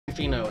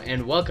Destino,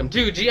 and welcome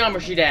to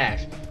Geometry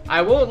Dash.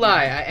 I won't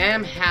lie, I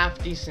am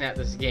half decent at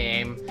this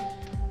game,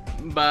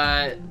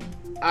 but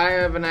I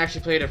haven't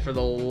actually played it for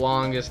the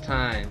longest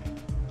time.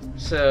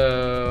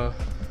 So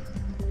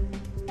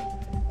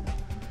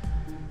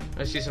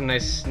let's see some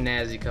nice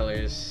snazzy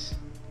colors.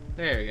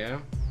 There we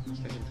go. Nice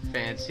and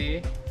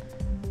fancy.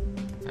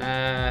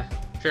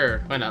 Sure,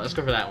 why not? Let's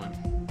go for that one.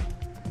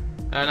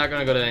 I'm not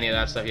gonna go to any of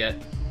that stuff yet.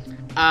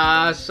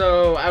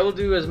 So I will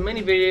do as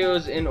many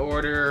videos in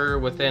order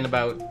within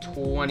about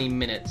 20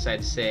 minutes,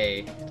 I'd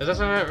say. Does that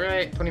sound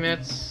right? 20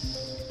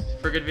 minutes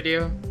for a good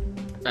video?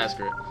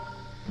 Screw it.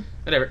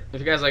 Whatever. If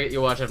you guys like it,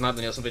 you'll watch it. If not,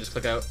 then you'll simply just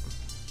click out.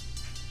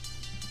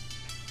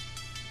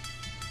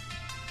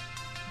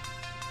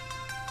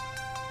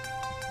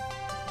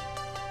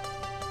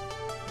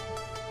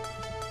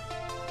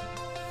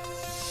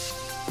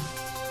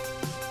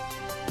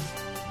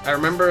 I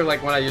remember,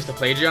 like, when I used to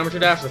play Geometry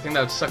Dash, the thing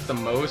that would suck the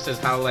most is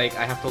how, like,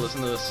 I have to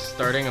listen to the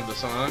starting of the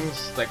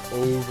songs, like,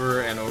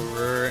 over and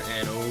over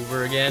and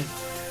over again.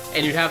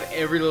 And you'd have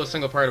every little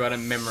single part about it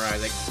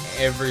memorized, like,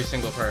 every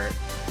single part.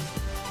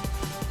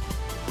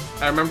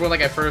 I remember when,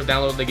 like, I first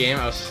downloaded the game,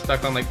 I was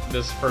stuck on, like,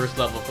 this first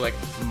level for, like,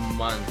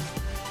 months.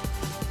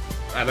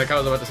 I was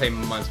about to say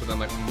months, but then,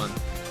 like, month.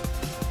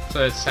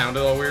 So it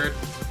sounded all weird.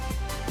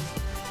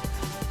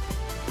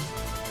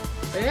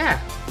 But yeah.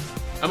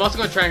 I'm also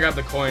going to try and grab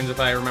the coins if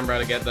I remember how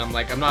to get them.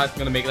 Like, I'm not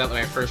going to make that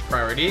my first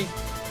priority.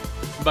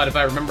 But if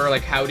I remember,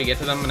 like, how to get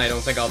to them and I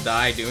don't think I'll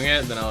die doing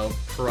it, then I'll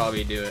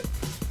probably do it.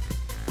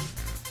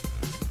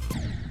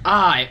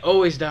 Ah, I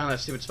always die on that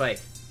stupid spike.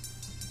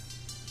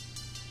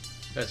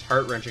 That's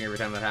heart-wrenching every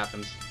time that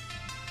happens.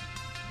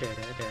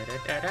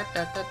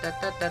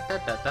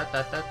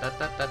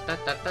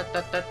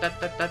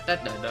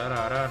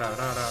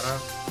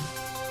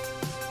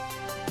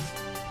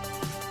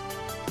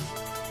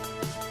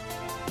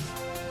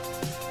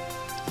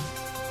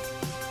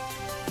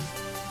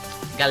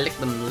 Gotta lick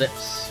them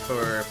lips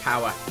for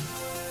power.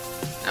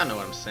 I don't know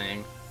what I'm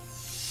saying.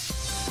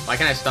 Why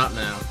can't I stop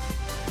now?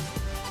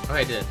 Oh,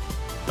 I did.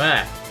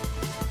 Bah.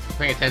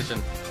 Paying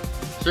attention.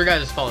 Sure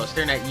guys just follow,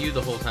 staring at you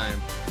the whole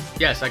time.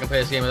 Yes, I can play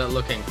this game without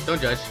looking.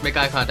 Don't judge. Make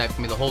eye contact with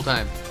me the whole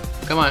time.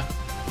 Come on.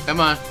 Come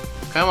on.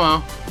 Come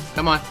on.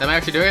 Come on. Am I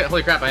actually doing it?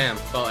 Holy crap, I am.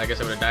 Well, I guess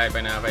I would have died by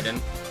now if I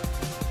didn't.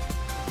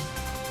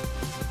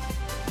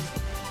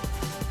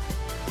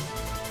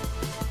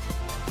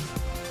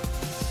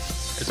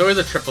 It's always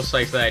a triple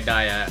spike that I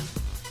die at.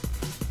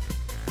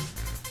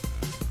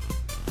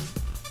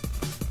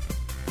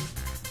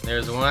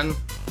 There's one.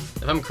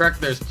 If I'm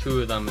correct, there's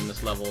two of them in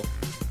this level.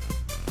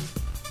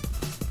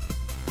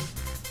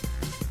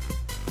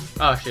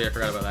 Oh shit, I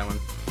forgot about that one.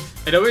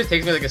 It always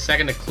takes me like a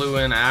second to clue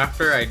in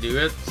after I do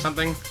it,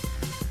 something,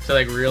 to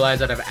like realize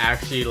that I've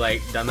actually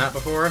like done that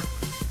before.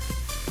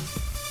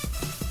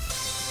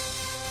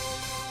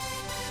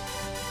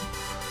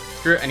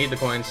 Screw it, I need the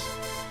coins.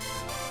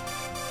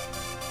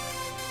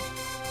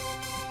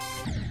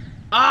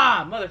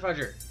 Ah,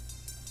 motherfudger!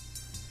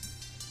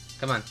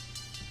 Come on.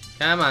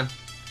 Come on.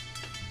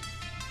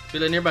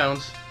 Feel it in your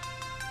bones.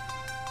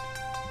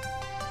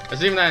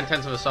 It's even that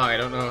intense of a song, I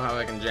don't know how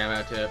I can jam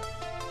out to it.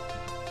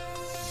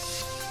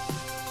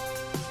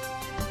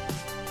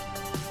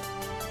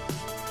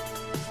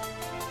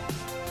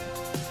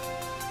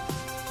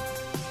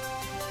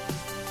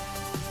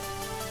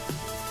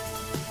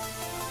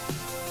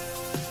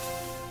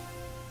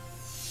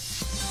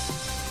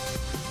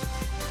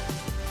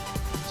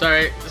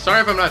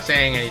 Sorry if I'm not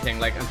saying anything,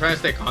 like, I'm trying to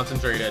stay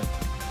concentrated.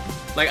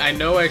 Like, I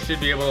know I should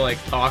be able to,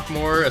 like, talk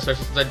more,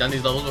 especially since I've done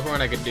these levels before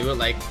and I could do it,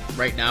 like,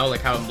 right now,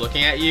 like how I'm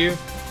looking at you.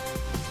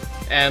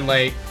 And,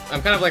 like,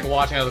 I'm kind of, like,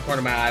 watching out of the corner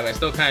of my eye, but I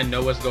still kind of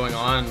know what's going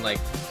on, like,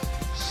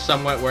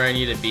 somewhat where I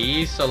need to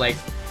be. So, like,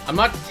 I'm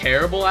not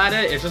terrible at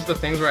it, it's just the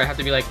things where I have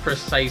to be, like,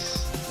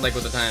 precise, like,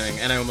 with the timing.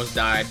 And I almost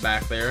died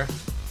back there.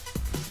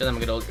 Because I'm a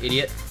good old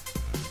idiot.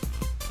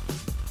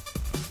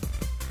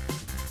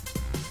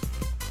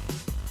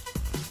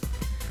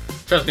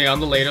 Trust me, on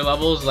the later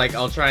levels, like,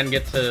 I'll try and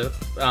get to,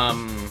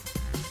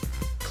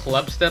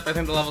 Club Step, I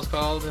think the level's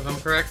called, if I'm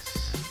correct.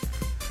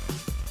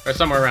 Or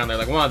somewhere around there,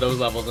 like one of those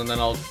levels, and then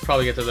I'll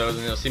probably get to those,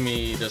 and you'll see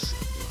me just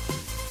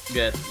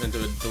get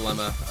into a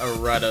dilemma, a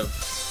rut of...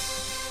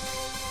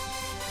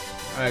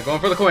 Alright, going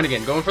for the coin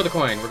again, going for the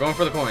coin, we're going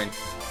for the coin.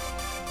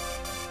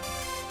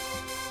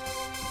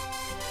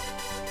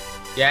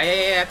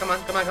 Yeah, come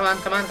on, come on, come on,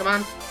 come on, come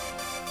on.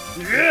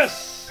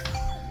 Yes!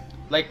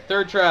 Like,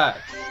 third try.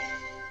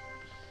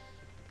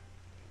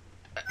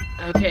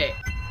 Okay.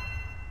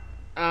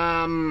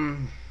 Alright,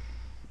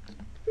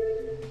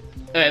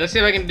 let's see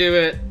if I can do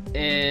it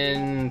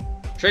in...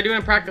 Should I do it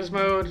in practice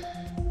mode?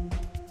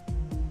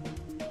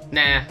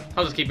 Nah,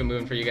 I'll just keep it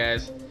moving for you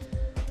guys.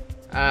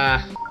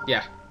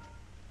 Yeah.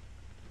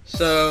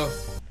 So,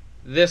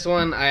 this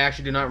one I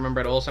actually do not remember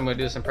at all, so I'm going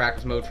to do this in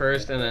practice mode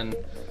first, and then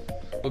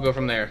we'll go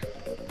from there.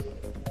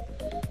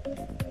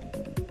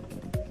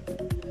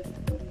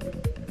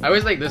 I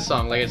always like this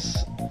song, like it's...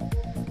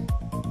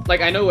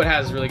 Like, I know it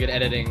has really good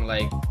editing,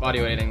 like,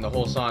 audio editing, the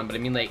whole song, but I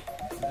mean, like,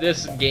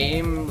 this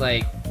game,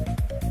 like,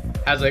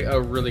 has like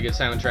a really good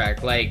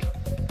soundtrack. Like,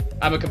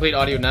 I'm a complete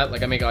audio nut.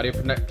 Like, I make audio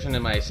production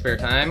in my spare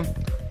time,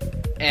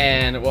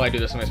 and well, I do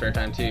this in my spare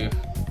time too.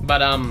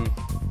 But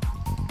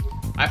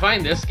I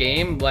find this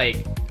game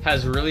like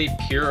has really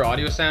pure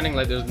audio sounding.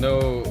 Like, there's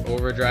no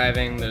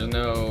overdriving, there's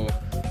no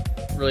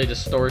really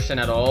distortion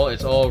at all.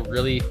 It's all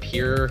really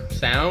pure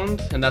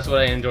sound, and that's what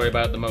I enjoy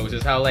about it the most.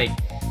 Is how like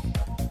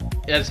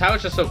it's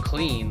just so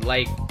clean.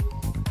 Like,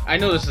 I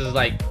know this is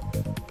like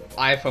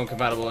iPhone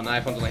compatible, and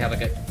iPhones only have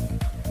like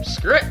a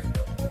script.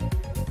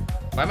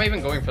 Why am I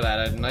even going for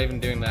that? I'm not even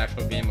doing the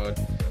actual game mode.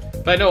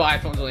 But I know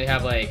iPhones only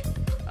have like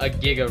a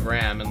gig of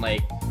RAM, and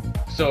like,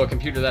 so a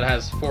computer that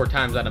has 4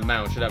 times that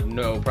amount should have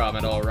no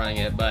problem at all running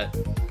it. But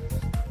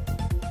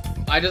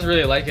I just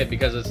really like it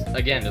because it's,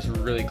 again, just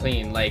really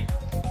clean. Like,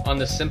 on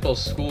the simple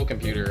school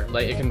computer,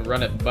 like, it can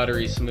run it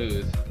buttery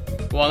smooth.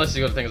 Well, unless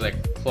you go to things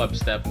like Club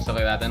Step and stuff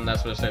like that, then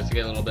that's where it starts to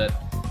get a little bit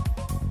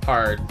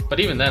hard.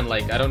 But even then,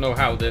 like, I don't know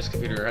how this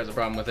computer has a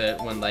problem with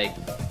it when, like,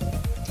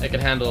 it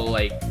can handle,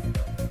 like,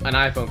 an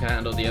iPhone can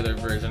handle the other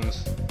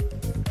versions.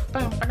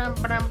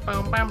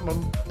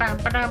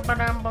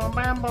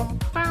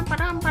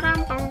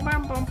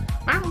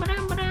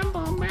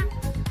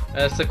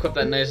 Let's equip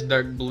that nice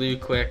dark blue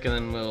quick, and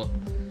then we'll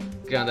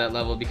get on that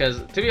level,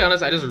 because to be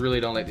honest, I just really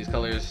don't like these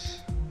colors.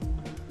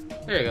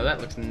 There you go,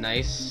 that looks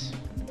nice.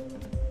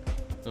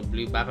 Little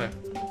blue bapper.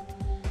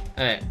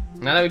 Alright,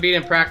 now that we beat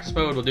in practice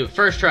mode, we'll do it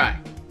first try,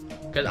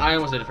 because I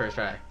almost did it first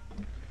try.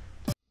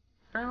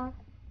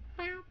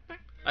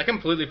 I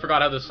completely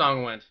forgot how this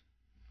song went.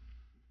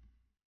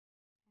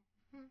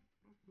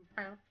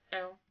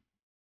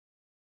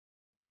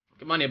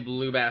 Come on, you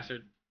blue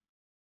bastard.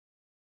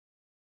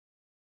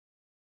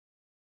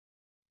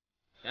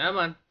 Come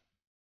on.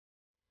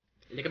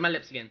 Look at my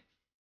lips again.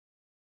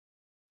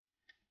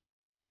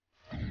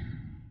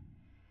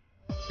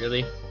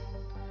 Really?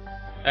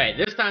 Alright,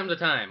 this time's the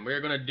time.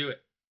 We're gonna do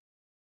it.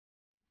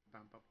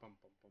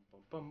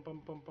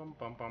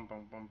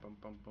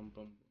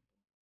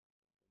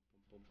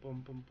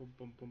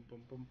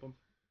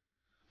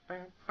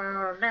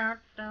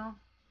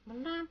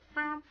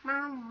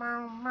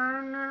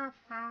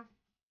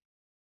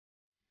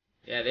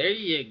 Yeah, there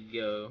you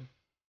go.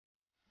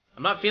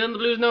 I'm not feeling the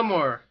blues no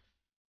more.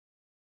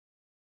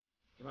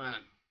 Come on.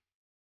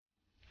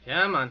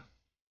 Come on.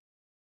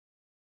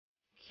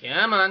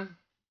 Come on.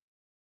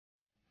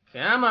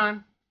 Come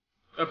on.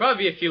 There'll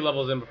probably be a few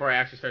levels in before I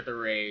actually start the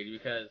raid,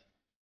 because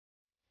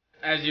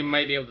as you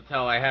might be able to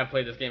tell, I have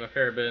played this game a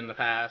fair bit in the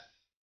past.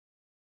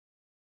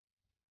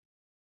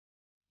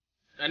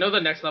 I know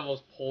the next level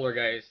is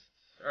Polargeist,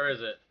 or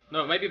is it?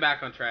 No, it might be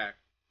Back on Track.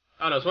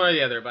 I don't know, it's one or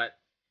the other, but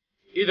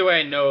either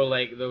way, I know,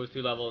 like, those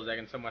 2 levels I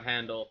can somewhat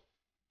handle.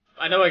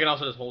 I know I can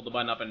also just hold the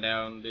button up and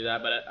down and do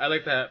that, but I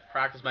like to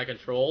practice my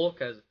control,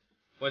 because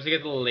once you get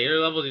to the later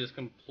levels, you just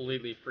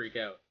completely freak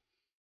out.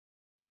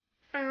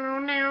 I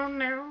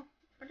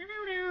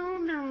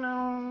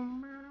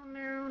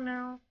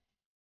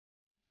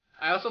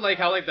also like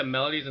how, like, the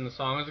melodies and the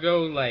songs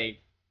go.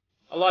 Like,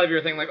 a lot of you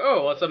are thinking, like,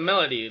 oh, well, it's a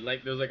melody.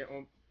 Like, there's, like,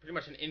 pretty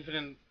much an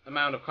infinite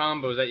amount of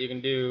combos that you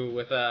can do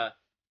with a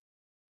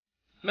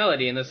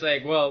melody, and it's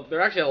like, well,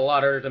 they're actually a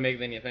lot harder to make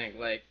than you think.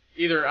 Like,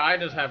 either I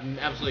just have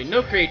absolutely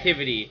no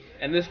creativity,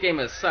 and this game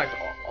has sucked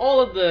all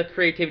of the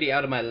creativity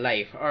out of my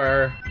life,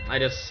 or I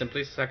just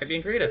simply suck at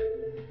being creative.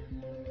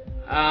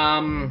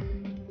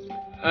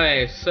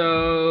 Okay,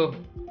 so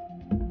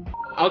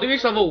I'll do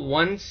each level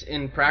once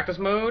in practice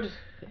mode,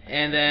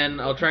 and then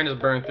I'll try and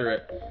just burn through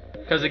it.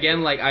 Because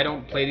again, like, I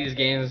don't play these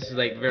games,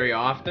 like, very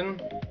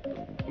often.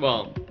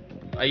 Well,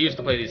 I used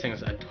to play these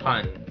things a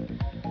ton.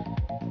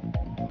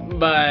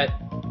 But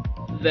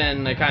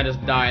then I kind of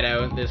just died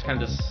out. They just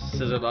kind of just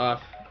sizzled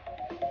off.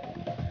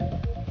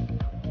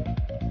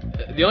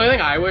 The only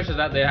thing I wish is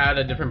that they had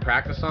a different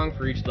practice song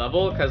for each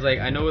level, because, like,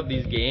 I know with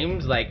these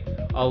games, like,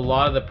 a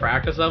lot of the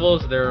practice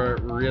levels, they're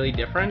really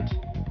different.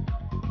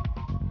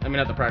 I mean,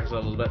 not the practice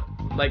levels, but,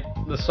 like,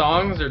 the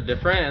songs are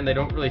different, and they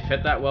don't really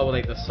fit that well with,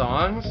 like, the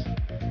songs.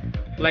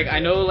 Like, I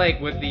know,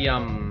 like, with the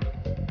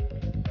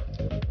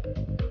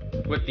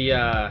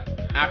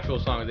actual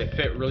songs, they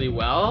fit really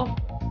well.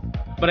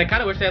 But I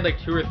kind of wish they had, like,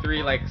 2 or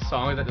 3, like,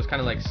 songs that just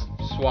kind of, like,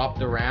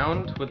 swapped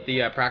around with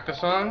the practice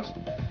songs.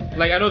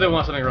 Like, I know they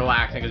want something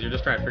relaxing, because you're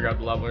just trying to figure out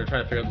the level, you're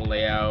trying to figure out the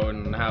layout,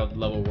 and how the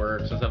level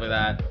works, and stuff like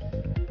that.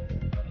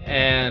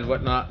 And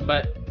whatnot,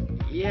 but,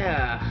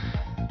 yeah.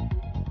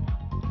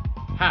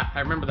 Ha, I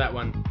remember that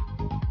one.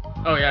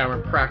 Oh yeah,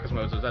 we're in practice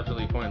mode, so it's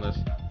absolutely pointless.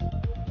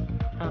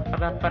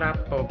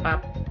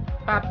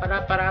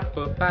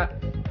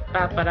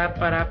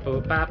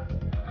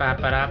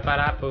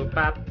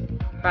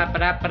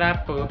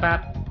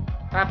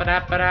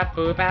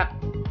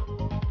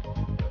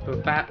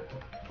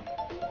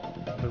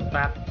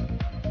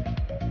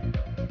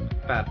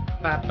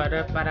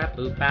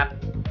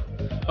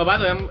 Oh, by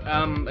the way,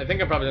 I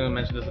think I'm probably going to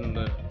mention this in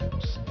the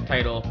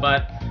title,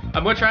 but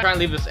I'm going to try and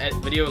leave this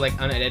video, like,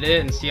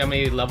 unedited and see how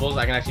many levels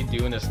I can actually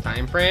do in this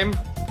time frame.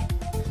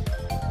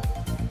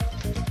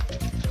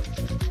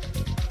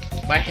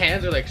 My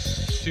hands are, like,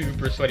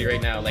 super sweaty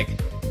right now. Like,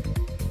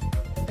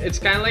 it's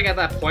kind of like at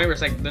that point where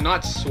it's like they're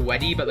not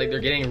sweaty, but like they're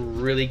getting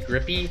really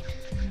grippy.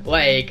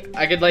 Like,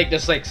 I could like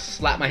just like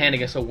slap my hand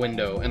against a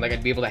window and like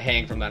I'd be able to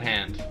hang from that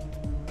hand.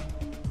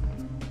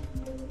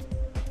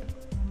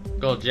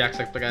 Gold Jack's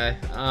like the guy.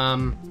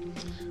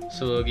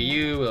 So we'll get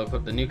you, we'll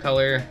equip the new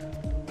color.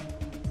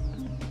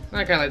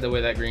 I kinda like the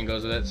way that green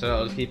goes with it, so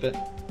I'll just keep it.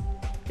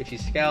 Get you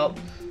scalp.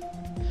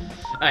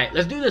 Alright,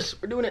 let's do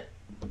this. We're doing it.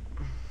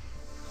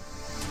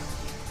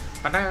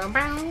 Ba-dow,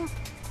 bow.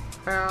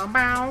 Bow,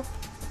 bow.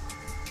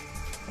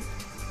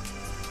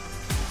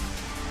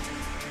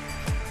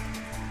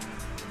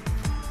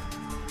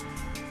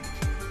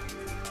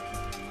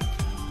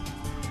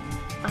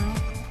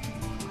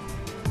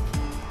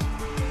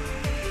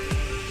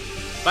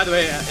 By the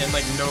way, in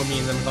like no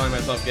means I'm calling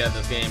myself good at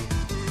this game.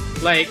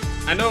 Like,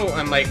 I know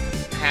I'm like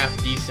half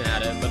decent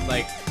at it, but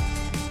like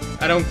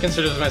I don't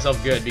consider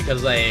myself good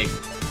because like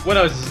when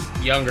I was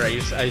younger, I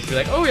used to be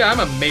like, oh yeah, I'm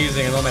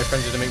amazing, and all my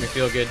friends used to make me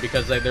feel good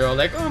because like they're all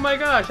like, oh my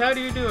gosh, how do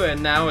you do it?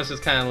 And now it's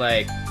just kind of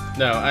like,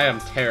 no, I am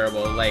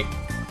terrible. Like,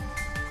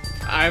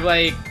 I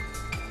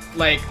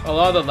like a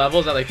lot of the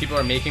levels that like people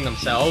are making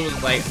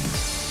themselves, like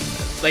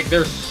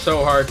they're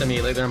so hard to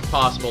me, like they're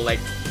impossible. Like,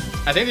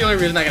 I think the only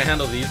reason I can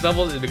handle these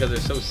levels is because they're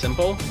so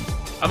simple.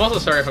 I'm also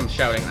sorry if I'm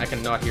shouting. I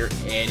cannot hear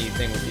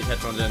anything with these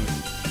headphones in.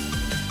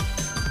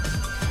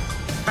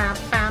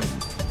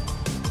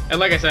 And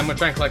like I said, I'm gonna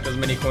try and collect as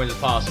many coins as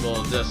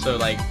possible, just so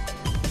like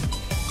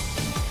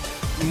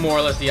more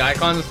or less the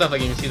icons and stuff, like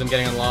you can see them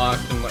getting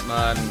unlocked and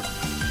whatnot, and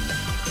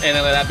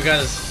anything like that.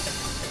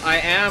 Because I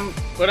am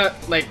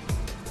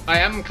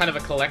kind of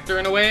a collector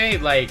in a way.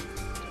 Like,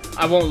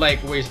 I won't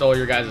like waste all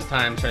your guys'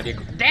 time trying to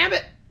be. Damn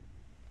it!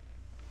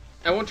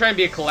 I won't try and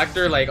be a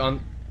collector like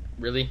on.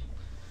 Really?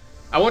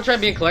 I won't try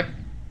and be a collect.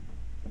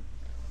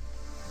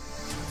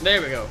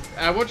 There we go.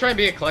 I won't try and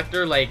be a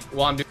collector like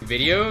while I'm doing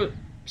video.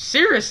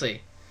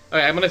 Seriously.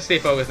 Okay, I'm gonna stay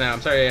focused now.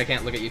 I'm sorry I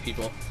can't look at you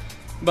people,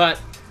 but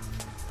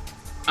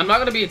I'm not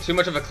gonna be too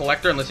much of a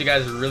collector unless you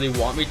guys really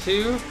want me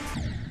to.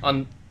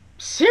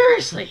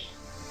 Seriously.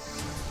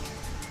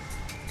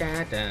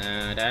 Alright,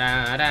 there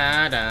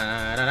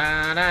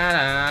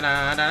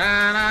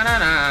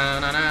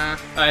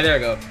we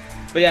go.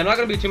 But yeah, I'm not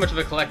gonna be too much of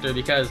a collector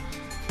because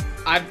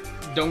I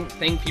don't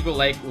think people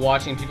like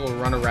watching people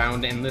run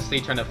around endlessly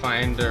trying to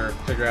find or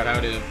figure out how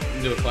to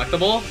do a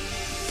collectible.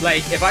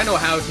 Like, if I know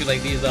how to,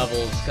 like, these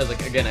levels, because,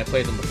 like, again, I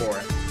played them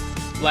before,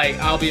 like,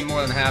 I'll be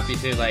more than happy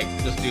to, like,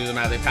 just do them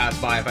as they pass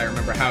by if I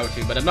remember how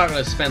to, but I'm not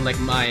going to spend, like,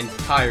 my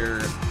entire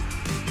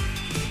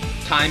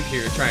time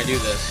period trying to do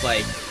this.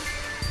 Like,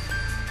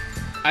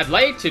 I'd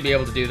like to be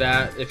able to do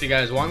that if you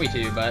guys want me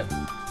to, but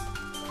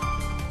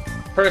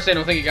personally, I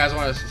don't think you guys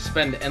want to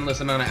spend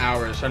endless amount of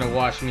hours trying to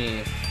watch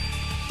me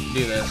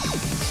do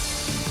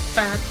this.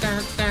 Da,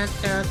 da, da,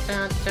 da,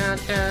 da, da,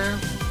 da.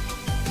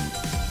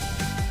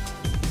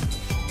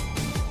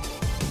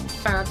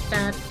 Da,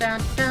 da, da,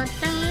 da,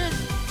 da.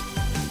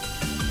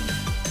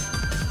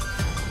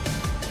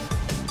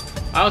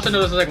 I also know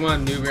this is like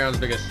one of Newgrounds'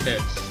 biggest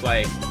hits,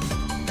 like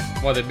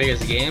one of the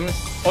biggest games.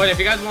 Oh, and if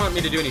you guys want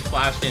me to do any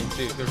Flash games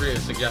too, feel free to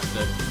suggest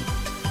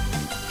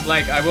it.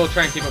 Like, I will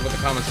try and keep up with the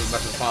comments as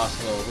much as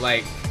possible.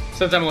 Like,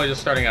 since I'm only just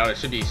starting out, it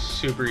should be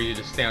super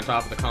easy to stay on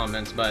top of the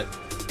comments, but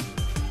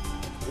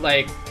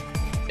like,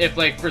 if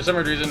like for some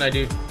reason I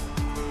do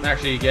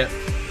actually get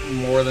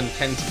more than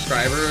 10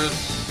 subscribers,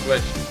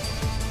 which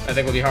I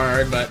think will be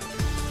hard, but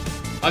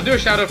I'll do a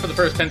shout out for the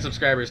first 10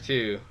 subscribers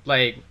too.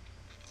 Like,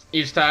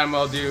 each time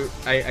I'll do,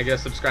 I get a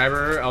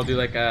subscriber, I'll do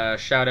like a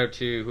shout out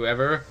to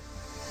whoever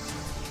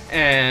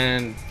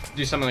and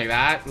do something like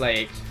that.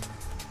 Like,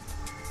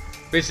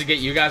 basically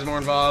get you guys more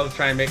involved,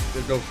 try and make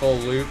it go full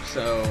loop.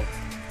 So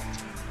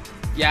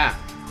yeah,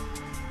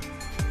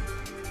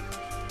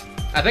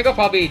 I think I'll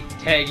probably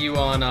tag you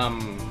on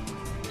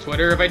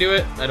Twitter if I do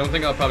it. I don't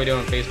think I'll probably do it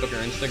on Facebook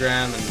or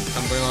Instagram and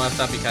Tumblr and all that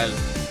stuff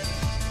because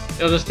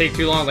it'll just take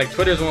too long. Like,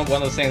 Twitter's one of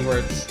those things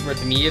where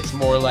to me it's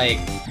more like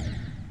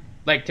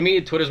to me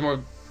Twitter's more,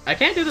 I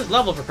can't do this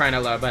level for crying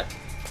out loud, but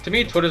to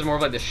me Twitter's more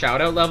of like the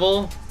shout out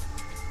level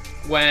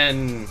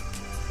when,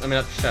 I mean,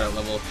 not the shout out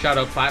level, shout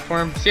out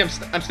platform. See, I'm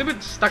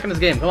stupid stuck in this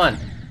game, come on.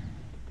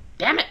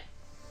 Damn it!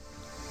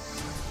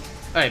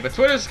 Alright, but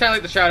Twitter's kind of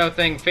like the shout out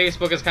thing,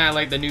 Facebook is kind of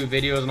like the new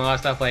videos and all that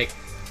stuff, like,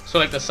 so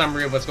like the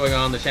summary of what's going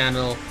on the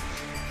channel.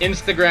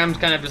 Instagram's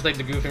kind of just like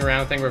the goofing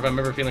around thing where if I'm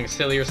ever feeling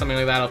silly or something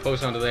like that, I'll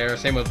post onto there.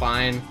 Same with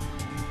Vine.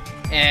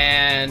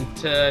 And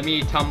to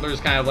me, Tumblr's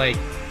kind of like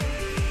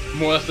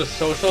more or less the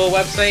social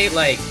website.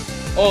 Like,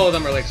 all of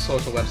them are like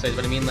social websites,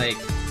 but I mean, like,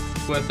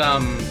 with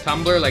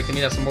Tumblr, like, to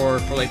me that's more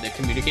for like the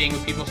communicating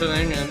with people sort of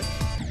thing. And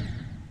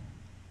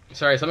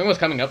sorry, something was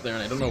coming up there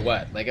and I don't know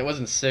what. Like, it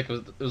wasn't sick,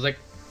 it was like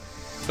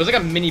a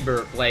mini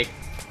burp. Like,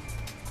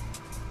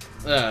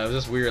 it was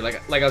just weird. Like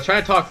I was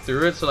trying to talk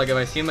through it, so like if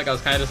I seemed like I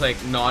was kind of just like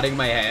nodding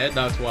my head,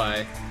 that's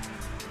why.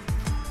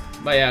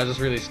 But yeah, it was just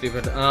really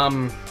stupid.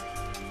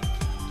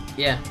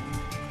 Yeah.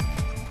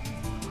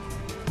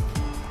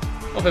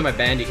 Hopefully my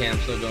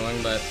Bandicam's still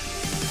going, but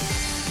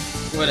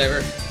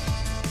whatever.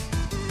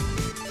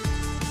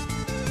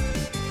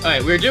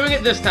 Alright, we're doing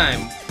it this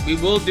time. We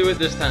will do it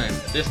this time.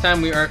 This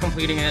time we are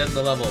completing it at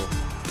the level.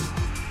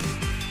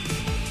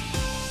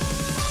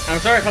 I'm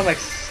sorry if I'm like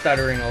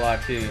stuttering a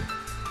lot too.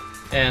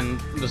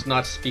 And just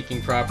not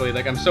speaking properly.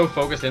 Like I'm so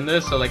focused in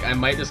this, so like I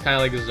might just kind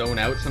of like zone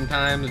out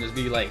sometimes and just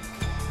be like,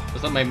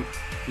 just let my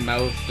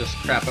mouth just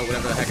crap out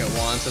whatever the heck it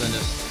wants and then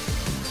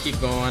just keep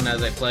going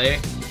as I play.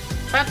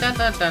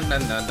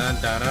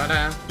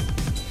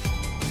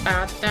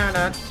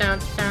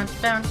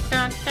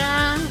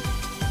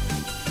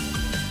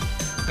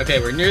 Okay,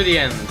 we're near the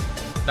end.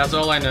 That's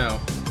all I know.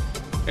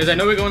 Is I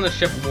know we go in the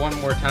ship one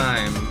more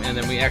time, and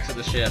then we exit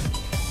the ship.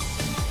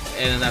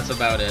 And then that's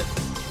about it.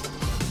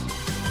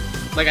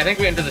 Like, I think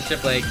we enter the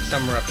ship, like,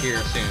 somewhere up here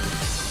soon.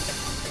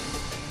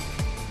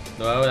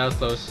 Oh, that was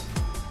close.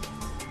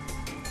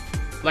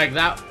 Like,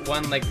 that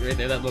one, like, right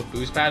there, that little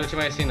boost pad, which you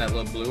might have seen, that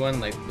little blue one,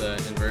 like, the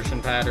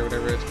inversion pad or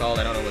whatever it's called.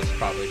 I don't know what it's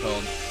probably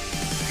called.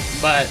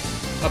 But,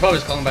 I'll probably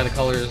just call them by the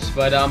colors.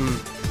 But,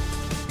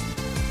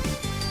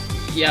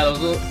 yeah, those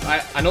little,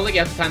 I know that you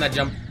have to time that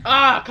jump.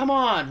 Ah, come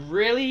on,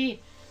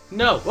 really?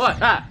 No, what?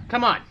 Ah,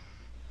 come on.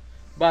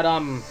 But,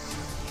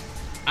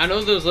 I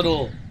know those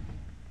little,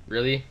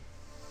 really?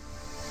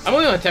 I'm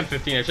only on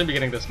 10:15, I shouldn't be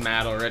getting this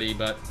mad already,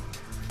 but,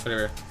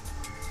 whatever.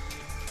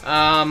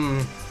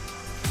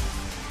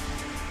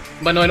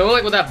 But no, I know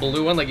like with that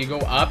blue one, like you go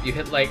up, you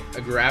hit like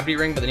a gravity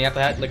ring, but then you have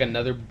to have like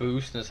another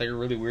boost, and it's like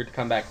really weird to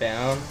come back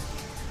down.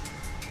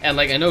 And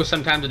like, I know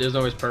sometimes it isn't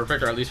always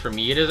perfect, or at least for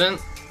me it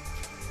isn't.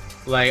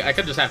 Like, I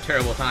could just have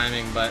terrible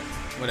timing, but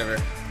whatever.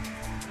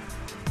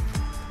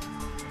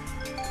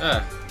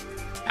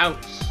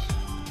 Bounce.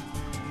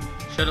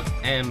 Shut up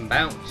and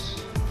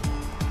bounce.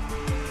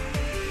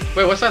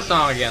 Wait, what's that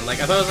song again? Like,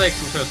 I thought it was like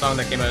some sort of song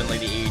that came out in like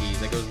the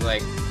 80s. Like, it was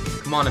like,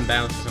 Come On and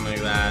Bounce or something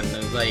like that. And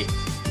it was like,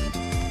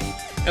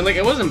 and like,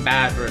 it wasn't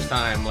bad first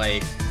time.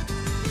 Like,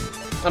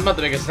 I'm not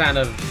the biggest fan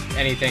of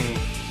anything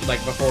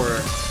like before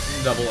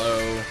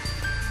 00.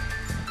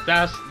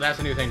 That's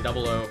a new thing,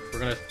 00. We're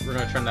gonna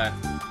turn that.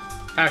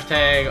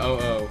 Hashtag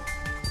 00.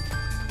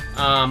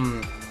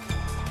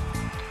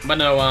 But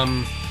no,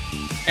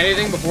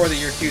 anything before the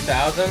year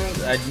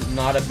 2000, I'm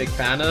not a big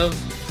fan of.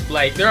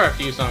 Like, there are a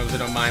few songs I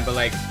don't mind, but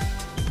like,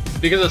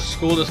 because of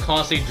school just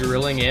constantly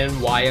drilling in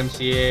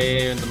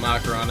YMCA and the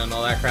Macarena and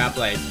all that crap,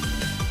 like,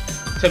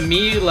 to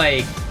me,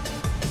 like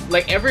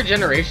every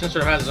generation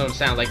sort of has its own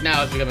sound. Like,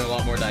 now it's becoming a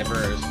lot more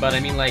diverse, but I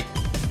mean, like,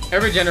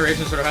 every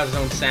generation sort of has its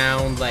own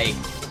sound. Like,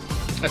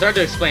 it's hard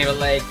to explain, but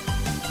like,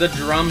 the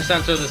drum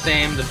sounds are the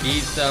same, the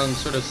beats sound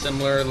sort of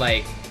similar,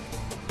 like,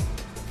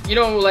 you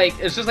know, like,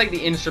 it's just like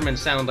the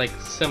instruments sound like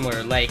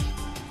similar, like,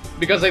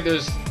 because like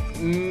there's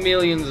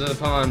millions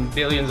upon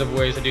billions of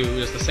ways to do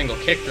just a single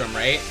kick drum,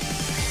 right?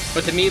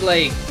 But to me,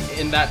 like,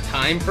 in that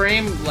time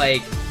frame,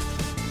 like,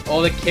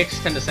 all the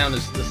kicks tend to sound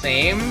the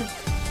same,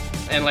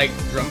 and like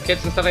drum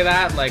kits and stuff like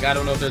that, like, I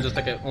don't know if they're just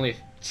like only,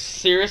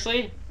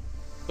 seriously?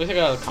 Looks like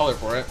I got a color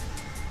for it.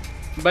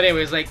 But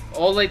anyways, like,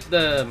 all like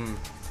the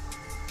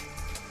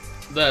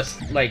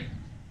like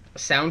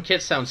sound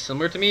kits sound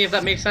similar to me, if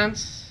that makes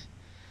sense.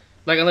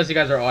 Like, unless you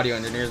guys are audio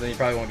engineers, then you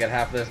probably won't get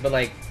half of this, but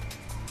like,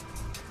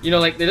 you know,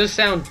 like, they just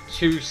sound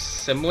too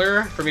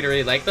similar for me to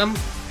really like them.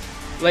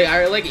 Like,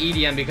 I like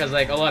EDM because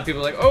like a lot of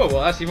people are like, oh,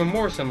 well, that's even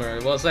more similar.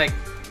 Well, it's like,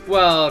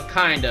 well,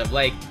 kind of.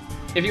 Like,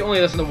 if you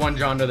only listen to one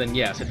genre, then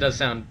yes, it does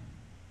sound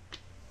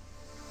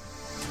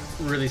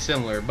really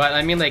similar. But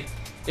I mean, like,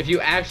 if you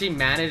actually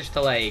manage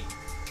to like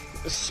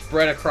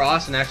spread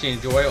across and actually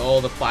enjoy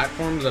all the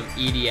platforms of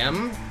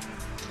EDM,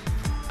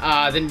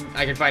 then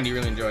I can find you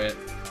really enjoy it.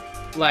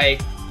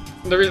 Like,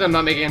 the reason I'm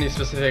not making any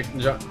specific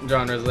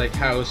genres like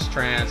house,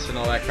 trance, and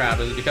all that crap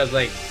is because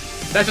like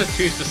that's just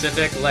too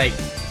specific. Like,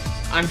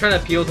 I'm trying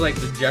to appeal to like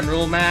the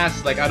general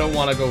mass. Like, I don't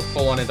want to go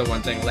full on into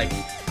one thing. Like,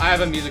 I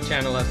have a music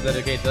channel that's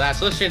dedicated to that.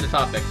 So let's change the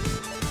topic.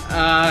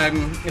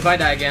 If I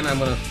die again, I'm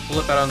gonna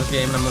flip out on this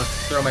game and I'm gonna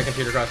throw my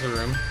computer across the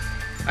room.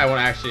 I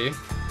won't actually.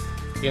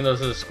 Even though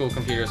this is a school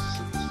computer, it's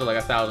still like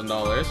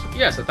 $1,000.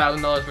 Yes,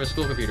 $1,000 for a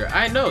school computer.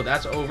 I know,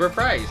 that's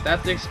overpriced.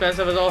 That's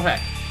expensive as all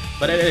heck.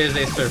 But it is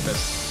a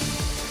Surface.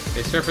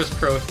 A Surface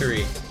Pro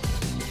 3.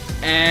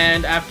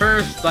 And at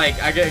first,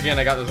 like, I got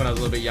this when I was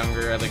a little bit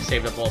younger. I like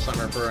saved up all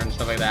summer for it and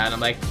stuff like that. And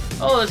I'm like,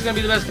 oh, this is gonna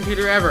be the best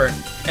computer ever.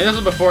 And this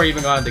was before I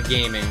even got into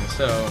gaming.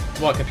 So,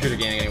 well, computer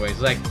gaming anyways.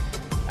 Like,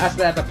 I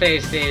still had the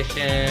PlayStation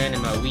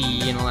and my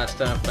Wii and all that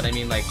stuff. But I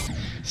mean, like,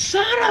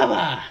 son of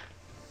a...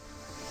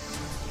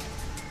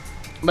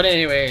 But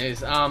anyways,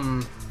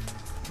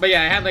 but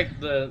yeah, I had like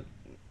the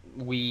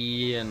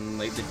Wii and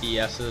like the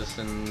DS's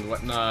and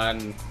whatnot,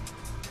 and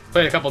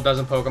played a couple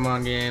dozen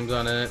Pokemon games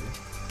on it.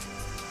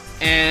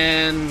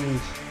 And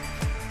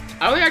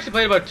I only actually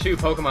played about 2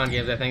 Pokemon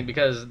games, I think,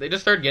 because they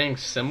just started getting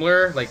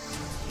similar, like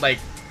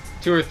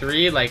 2 or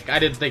 3. Like, I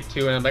did like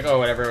 2, and I'm like, oh,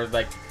 whatever.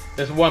 Like,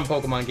 this one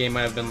Pokemon game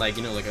might have been like,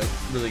 you know, like a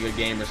really good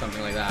game or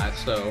something like that.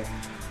 So,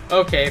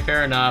 okay,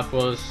 fair enough.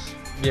 We'll just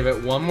give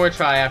it one more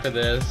try after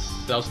this.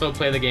 I'll still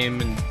play the game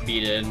and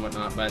beat it and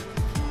whatnot, but,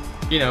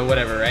 you know,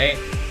 whatever, right?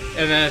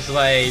 And then it's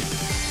like,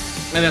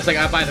 And it's like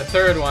I buy the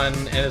third one,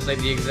 and it's like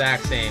the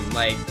exact same.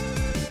 Like,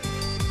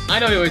 I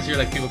know you always hear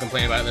like people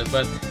complain about this,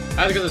 but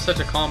I think because it's such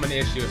a common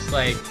issue, it's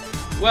like,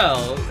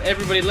 well,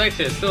 everybody likes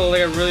it. It's still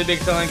like a really big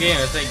selling game.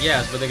 It's like,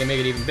 yes, but they can make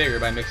it even bigger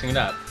by mixing it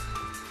up.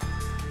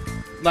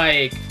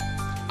 Like,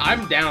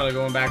 I'm down to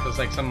going back to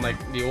like some like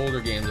the older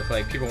games if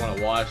like people want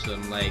to watch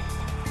them. Like,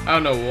 I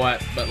don't know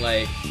what, but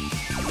like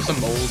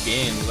some old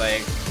games,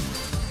 like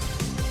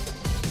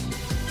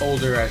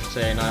older, I should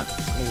say, not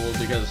old,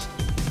 because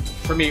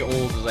for me,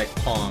 old is like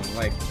Pong.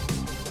 Like,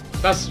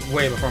 that's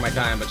way before my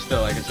time, but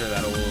still, I consider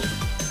that old.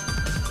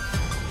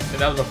 And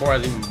that was before I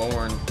was even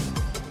born.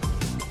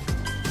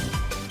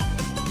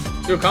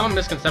 Dude, a common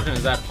misconception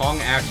is that Pong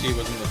actually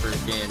wasn't the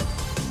first game.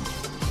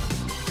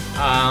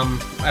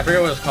 I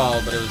forget what it was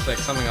called, but it was like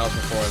something else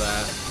before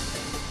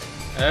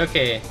that.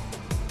 Okay.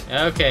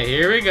 Okay,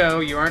 here we go.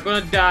 You aren't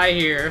gonna die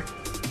here.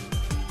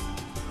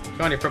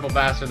 Come on, you purple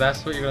bastard.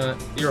 That's what you're gonna...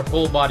 Your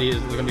whole body is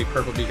gonna be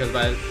purple because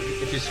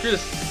if you screw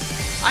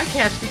this... I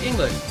can't speak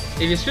English.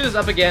 If you screw this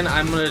up again,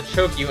 I'm gonna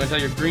choke you until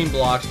your green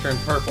blocks turn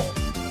purple.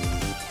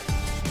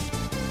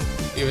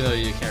 Even though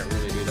you can't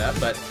really do that,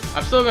 but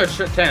I'm still gonna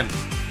attempt.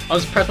 I'll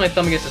just press my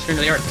thumb against the screen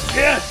really hard.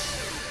 Yes!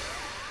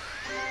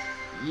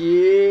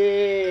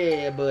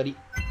 Yeah, buddy.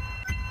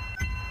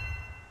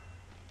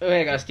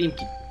 Okay, I got a Steam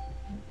key.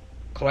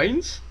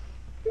 Coins?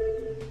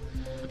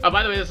 Oh,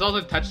 by the way, this is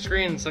also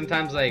touchscreen.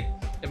 Sometimes, like,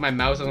 if my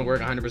mouse doesn't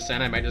work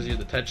 100%, I might just use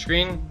the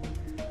touchscreen.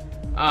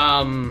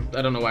 I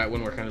don't know why it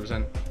wouldn't work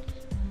 100%.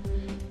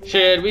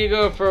 Should we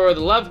go for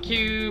the love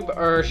cube,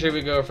 or should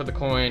we go for the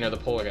coin or the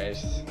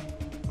poltergeist?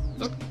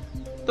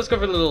 Let's go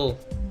for the little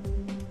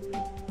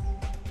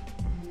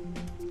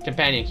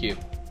companion cube.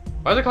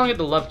 Why was I calling it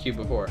the love cube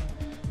before?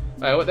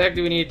 Alright, what the heck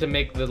do we need to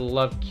make the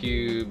love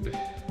cube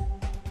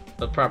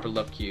the proper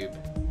love cube?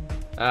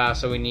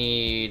 So we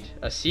need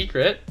a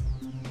secret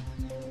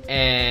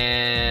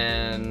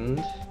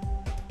and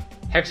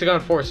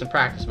hexagon force in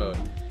practice mode.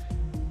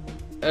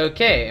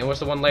 Okay, and what's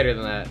the one later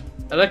than that?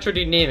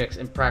 Electrodynamics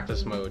in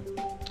practice mode.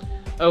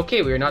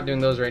 Okay, we are not doing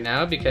those right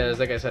now because,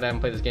 like I said, I haven't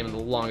played this game in the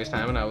longest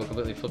time, and I will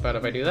completely flip out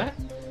if I do that.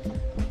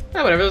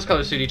 Yeah, whatever, those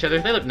colors suit each other.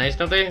 They look nice,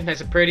 don't they?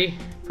 Nice and pretty.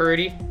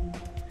 Sorry,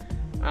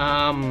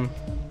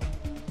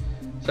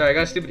 I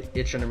got a stupid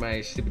itch under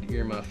my stupid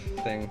earmuff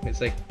thing.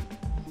 It's like,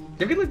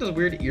 do you get like those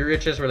weird ear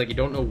itches where like you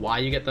don't know why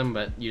you get them,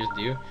 but you just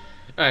do?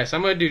 Alright, so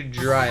I'm gonna do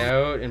dry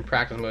out in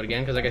practice mode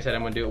again, because like I said,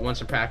 I'm gonna do it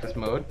once in practice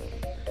mode.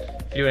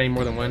 If you do it any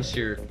more than once,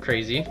 you're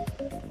crazy.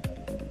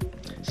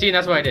 See, and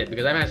that's what I did,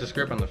 because I managed to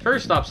screw up on the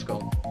first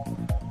obstacle.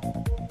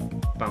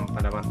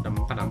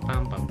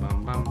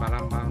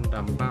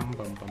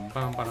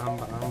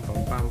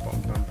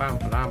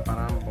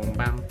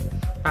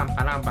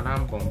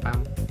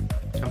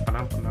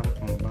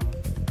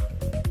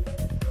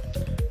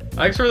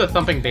 I like sort of the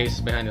thumping bass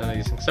behind some of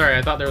these things. Sorry,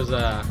 I thought there was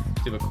a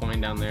stupid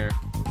coin down there.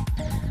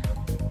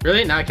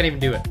 Really? Now I can't even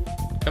do it.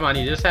 Come on,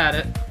 you just had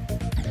it.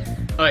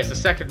 Oh, it's the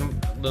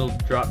second little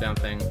drop down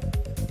thing.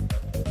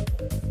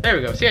 There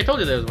we go. See, I told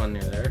you there was one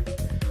near there.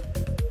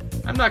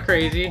 I'm not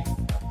crazy.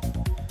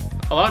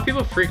 A lot of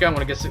people freak out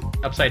when it gets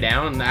upside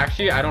down, and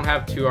actually, I don't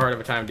have too hard of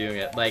a time doing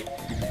it. Like,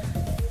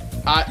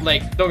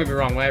 don't get me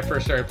wrong, when I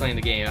first started playing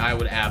the game, I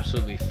would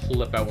absolutely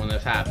flip out when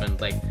this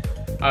happened. Like,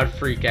 I would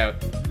freak out.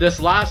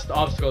 This last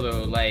obstacle,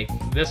 though, like,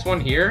 this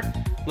one here,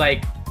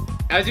 like,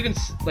 as you can,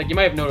 like, you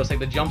might have noticed, like,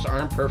 the jumps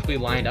aren't perfectly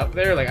lined up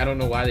there. Like, I don't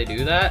know why they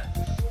do that.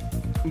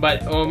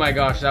 But, oh my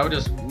gosh, that would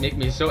just make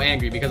me so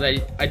angry, because I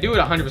do it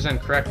 100%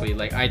 correctly.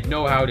 Like, I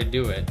know how to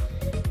do it.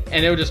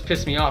 And it would just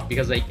piss me off,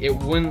 because, like, it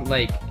wouldn't,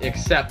 like,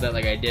 accept that,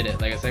 like, I did it.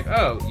 Like, it's like,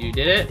 oh, you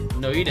did it?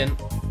 No, you didn't.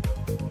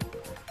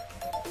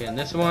 Okay, and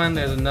this one,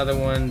 there's another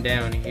one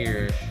down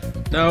here.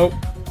 Nope.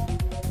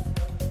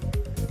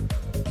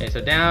 Okay,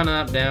 so down,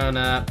 up, down,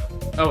 up.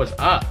 Oh, it's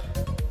up.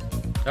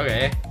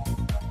 Okay.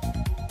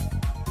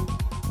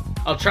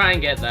 I'll try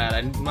and get that.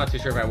 I'm not too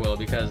sure if I will,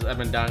 because I've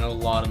been dying a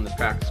lot in this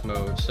practice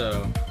mode,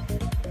 so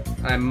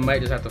I might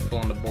just have to full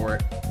on the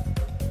board.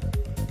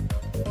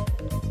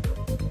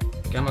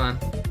 Come on.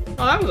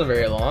 Oh, that wasn't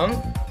very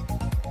long.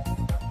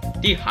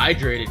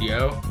 Dehydrated,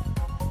 yo.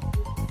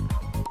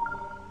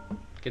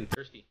 Getting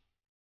thirsty.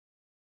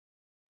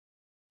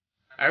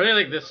 I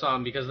really like this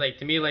song because, like,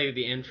 to me, like,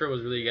 the intro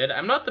was really good.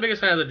 I'm not the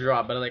biggest fan of the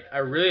drop, but, like, I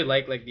really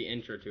like the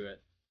intro to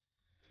it.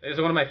 It's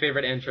one of my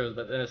favorite intros,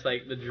 but then it's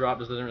like the drop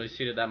just doesn't really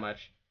suit it that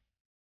much.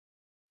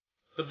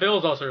 The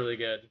bill's also really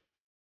good.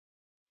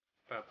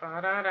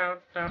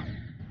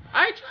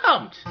 I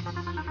jumped!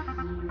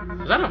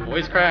 Is that a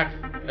voice crack?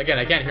 Again,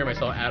 I can't hear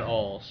myself at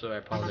all, so I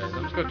apologize.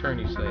 I'm just gonna turn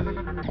you slightly.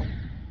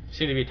 You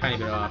seem to be a tiny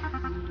bit off.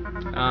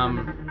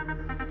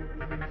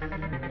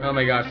 Oh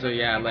my gosh, so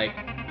yeah, like,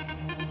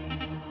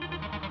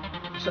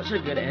 such a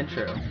good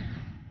intro.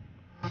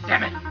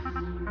 Damn it!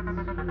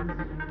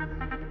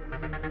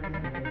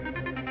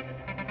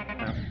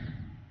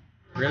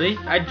 Really?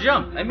 I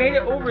jumped. I made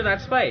it over that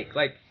spike.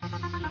 Like,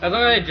 as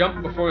long as I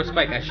jump before the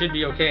spike, I should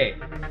be okay.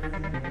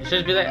 It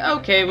should be like,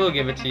 okay, we'll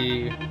give it to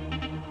you.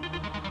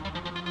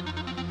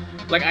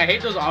 Like, I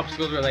hate those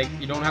obstacles where, like,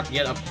 you don't have to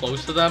get up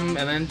close to them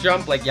and then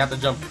jump. Like, you have to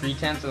jump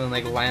pre-tense and then,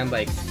 like, land,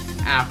 like,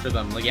 after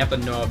them. Like, you have to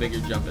know how big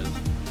your jump is.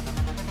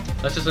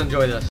 Let's just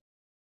enjoy this.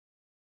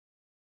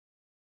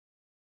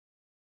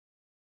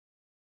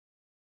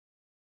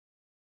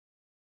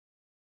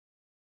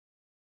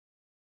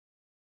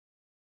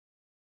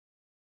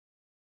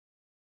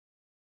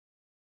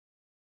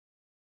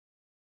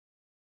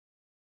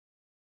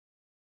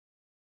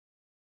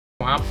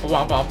 I must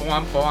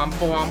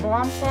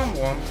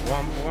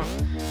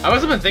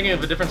have been thinking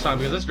of a different song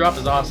because this drop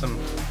is awesome.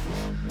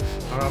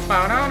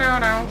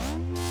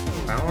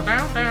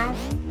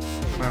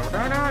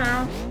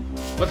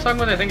 What song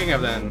was I thinking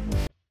of then?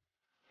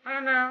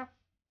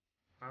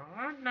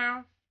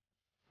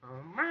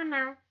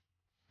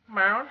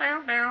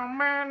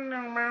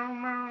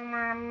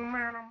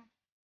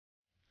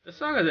 This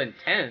song is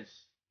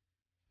intense.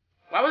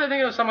 Why was I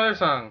thinking of some other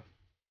song?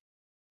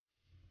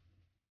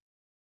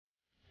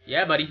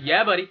 Yeah, buddy.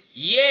 Yeah, buddy.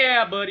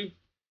 Yeah, buddy.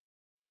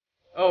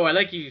 Oh, I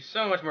like you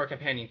so much more,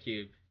 Companion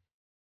Cube.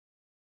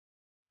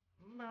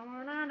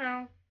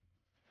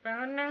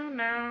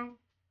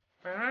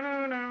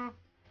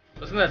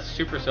 Listen to that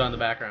supercell in the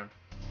background.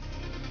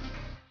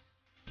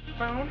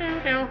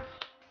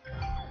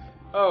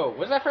 Oh,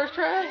 was that first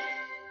try?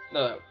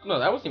 No,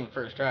 that wasn't even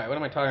first try. What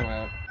am I talking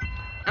about?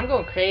 I'm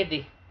going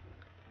crazy.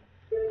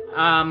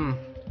 That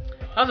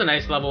was a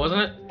nice level,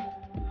 wasn't it?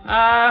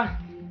 How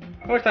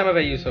much time have I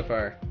used so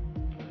far?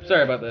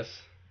 Sorry about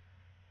this.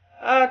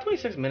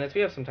 26 minutes.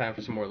 We have some time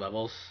for some more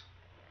levels.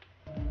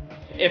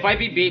 If I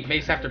beat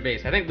bass after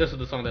bass, I think this is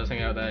the song that I was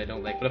singing out that I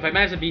don't like. But if I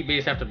manage to beat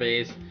bass after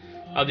bass,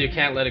 I'll do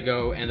Can't Let It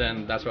Go, and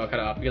then that's where I'll cut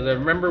it off. Because I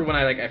remember when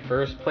I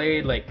first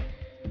played the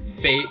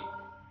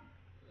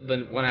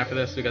one after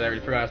this, because I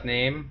already forgot his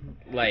name,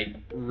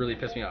 really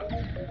pissed me off.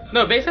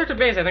 No, bass after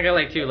bass, I think I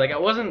like too. Like,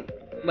 it wasn't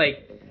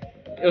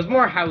it was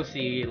more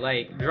housey.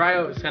 Like, Dry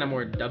Out is kind of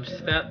more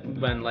dubstep,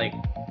 when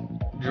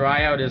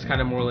Dry Out is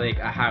kind of more like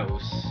a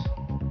house.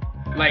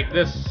 Like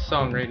this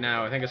song right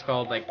now, I think it's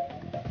called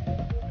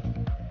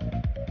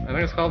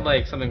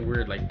something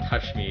weird, like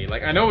Touch Me.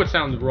 Like, I know it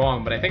sounds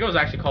wrong, but I think it was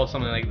actually called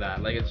something like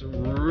that. Like, it's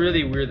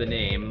really weird, the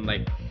name.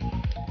 Like,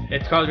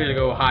 it caused me to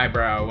go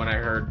highbrow when I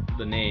heard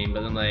the name,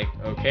 but then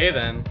okay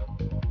then.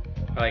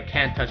 Or,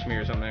 Can't Touch Me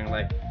or something.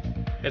 Like,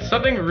 it's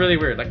something really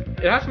weird. Like,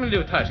 it has something to do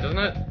with touch, doesn't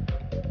it?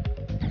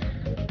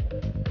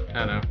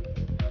 I don't know.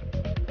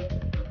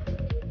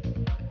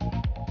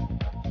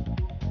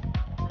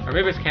 Or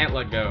maybe it's Can't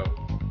Let Go.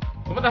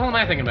 What the hell am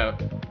I thinking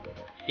about?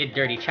 You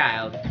dirty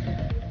child.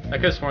 I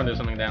could have sworn there's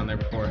something down there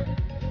before.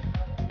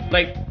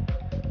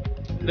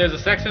 There's a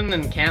section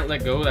in Can't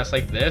Let Go that's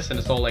like this, and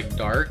it's all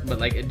dark,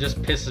 but it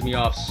just pisses me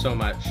off so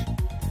much.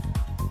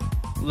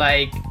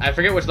 I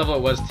forget which level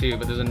it was too,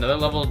 but there's another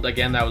level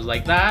again that was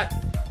like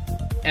that,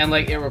 and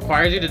it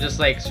requires you to just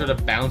sort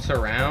of bounce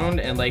around,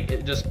 and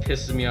it just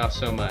pisses me off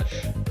so much.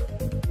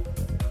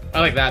 I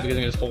like that because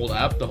you can just hold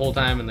up the whole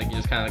time and you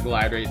just kind of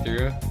glide right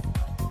through.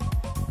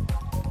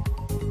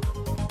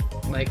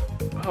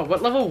 Oh,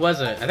 what level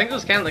was it? I think it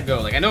was Can't Let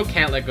Go. I know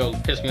Can't Let Go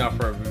pissed me off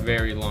for a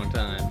very long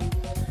time.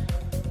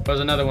 But there's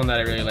another one that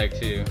I really like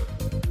too.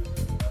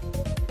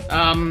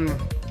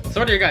 So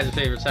what are your guys'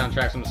 favorite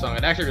soundtracks from the song?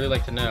 I'd actually really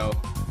like to know.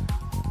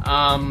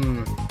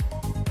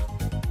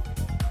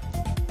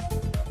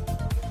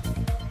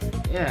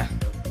 Yeah.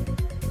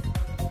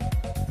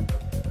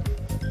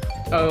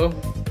 Oh.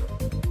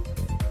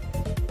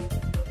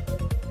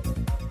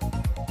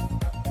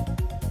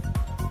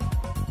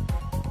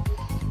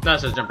 No,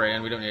 let's just jump right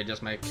in. We don't need to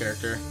adjust my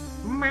character.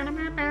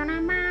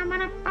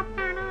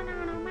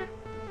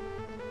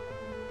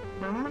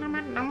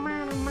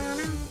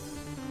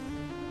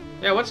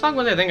 Yeah, what song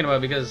was I thinking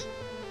about? Because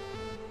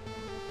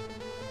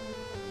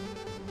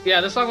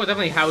yeah, this song was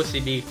definitely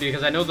housey beat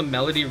because I know the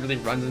melody really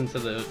runs into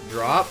the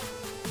drop,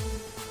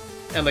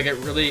 and it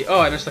really. Oh,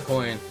 I missed the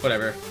coin.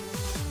 Whatever.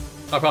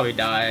 I'll probably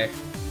die.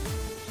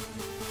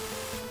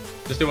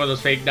 Just do one of those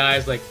fake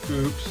dies,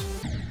 oops.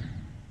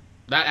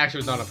 That actually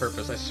was not on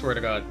purpose, I swear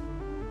to God.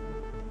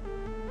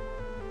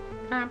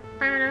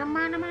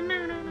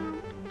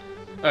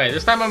 Okay,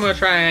 this time I'm gonna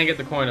try and get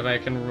the coin if I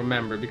can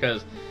remember,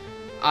 because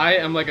I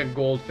am like a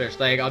goldfish.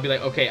 I'll be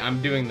like, okay,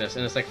 I'm doing this,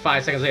 and it's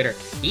 5 seconds later,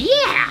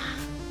 yeah!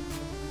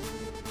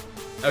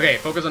 Okay,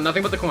 focus on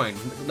nothing but the coin.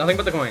 Nothing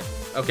but the coin.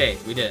 Okay,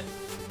 we did.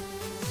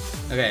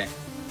 Okay.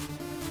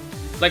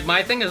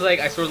 My thing is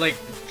I sort of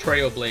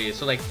trailblaze,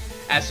 so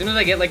as soon as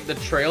I get the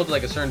trail to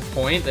a certain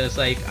point, then it's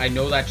I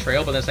know that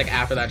trail, but then it's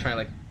after that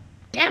trying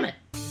damn it!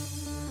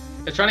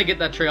 It's trying to get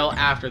that trail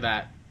after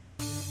that.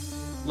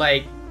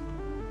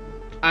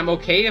 I'm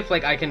okay if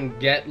I can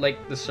get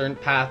the certain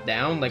path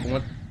down,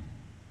 what?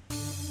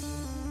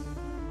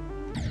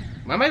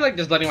 Why am I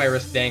just letting my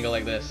wrist dangle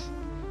like this?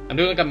 I'm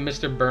doing a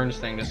Mr. Burns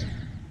thing, just.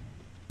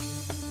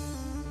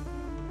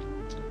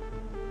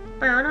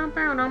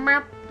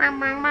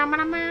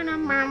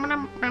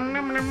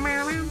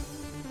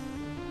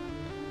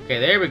 Okay,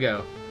 there we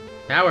go.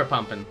 Now we're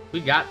pumping. We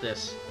got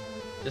this.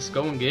 This is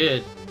going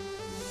good.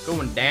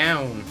 Going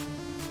down.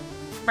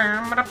 Oh,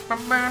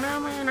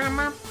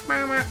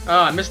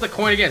 I missed the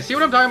coin again. See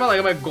what I'm talking about? Like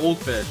I'm a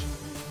goldfish.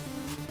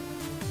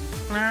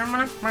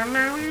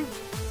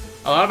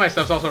 A lot of my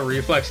stuff's also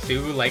reflex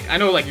too. Like I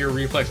know like your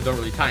reflexes don't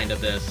really tie into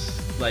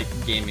this like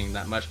gaming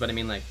that much, but I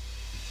mean like.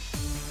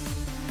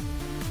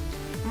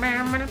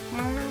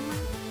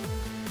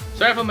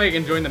 Sorry if I'm like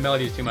enjoying the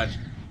melodies too much.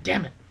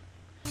 Damn it.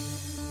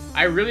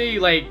 I really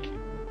like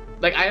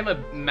I am a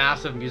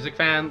massive music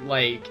fan.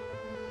 Like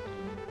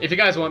if you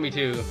guys want me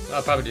to,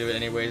 I'll probably do it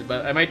anyways,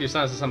 but I might do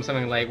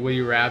something like would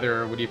you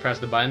rather or would you press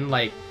the button?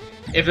 Like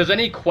if there's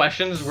any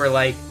questions where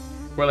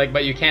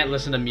but you can't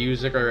listen to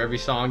music or every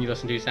song you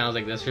listen to sounds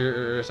like this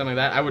or something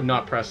like that, I would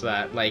not press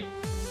that, like,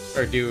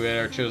 or do it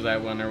or choose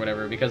that one or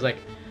whatever, because like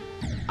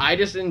I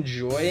just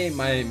enjoy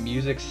my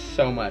music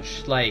so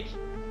much. Like,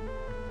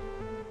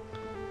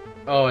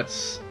 oh,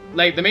 it's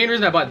like the main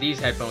reason I bought these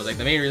headphones, like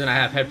the main reason I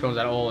have headphones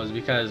at all is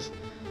because,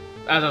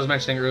 as I was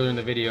mentioning earlier in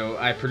the video,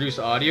 I produce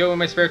audio in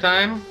my spare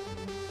time,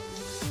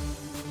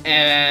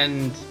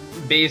 and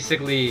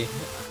basically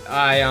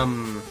I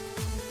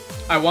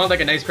want like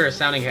a nice pair of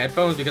sounding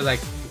headphones because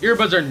like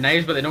earbuds are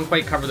nice, but they don't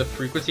quite cover the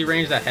frequency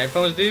range that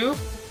headphones do,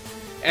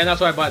 and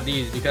that's why I bought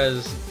these,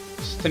 because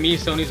to me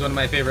Sony's one of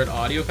my favorite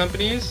audio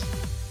companies.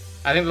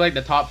 I think they're like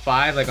the top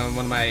 5 like on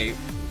one of my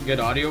good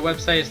audio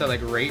websites that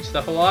like rate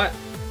stuff a lot,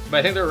 but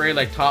I think they're rated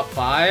like top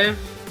 5.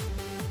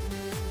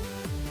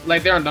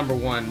 Like they're on number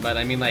 1, but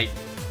I mean like,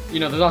 you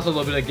know, there's also a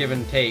little bit of give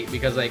and take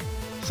because like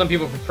some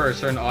people prefer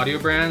certain audio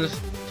brands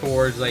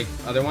towards like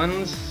other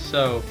ones,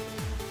 so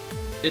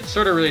it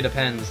sort of really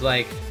depends.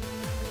 Like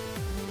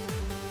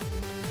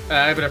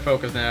I better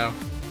focus now.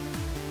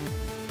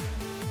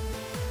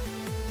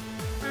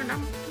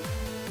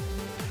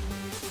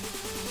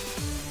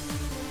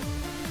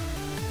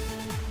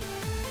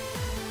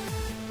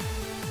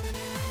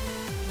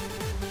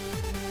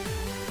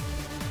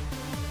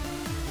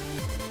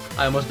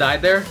 I almost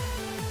died there.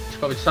 Should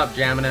probably stop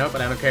jamming out, but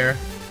I don't care.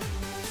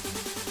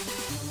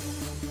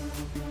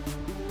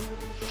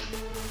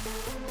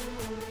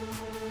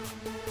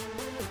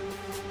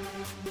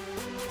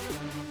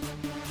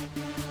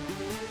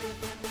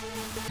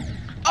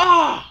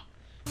 Oh!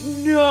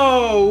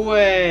 No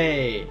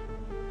way!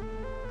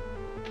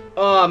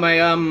 Oh, my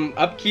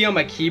up key on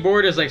my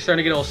keyboard is like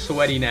starting to get all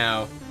sweaty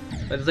now.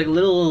 It's like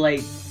little like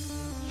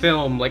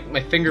film, like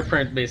my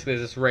fingerprint basically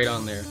is just right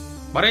on there.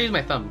 Why do I use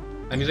my thumb?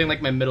 I'm using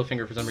like my middle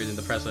finger for some reason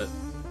to press it.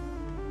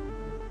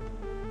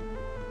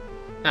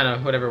 I don't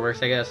know, whatever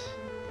works, I guess.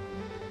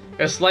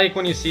 It's like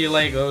when you see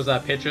like those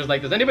pictures,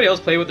 like does anybody else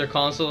play with their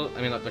console,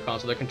 I mean not their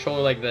console, their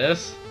controller like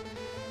this?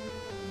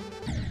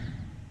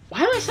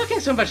 Why am I sucking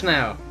so much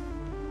now?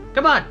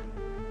 Come on!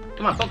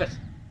 Come on, focus!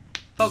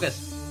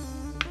 Focus!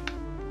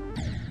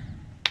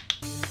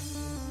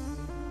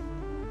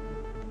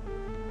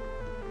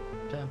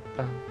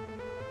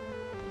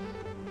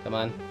 Come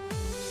on.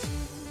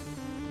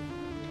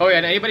 Oh yeah,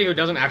 and anybody who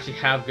doesn't actually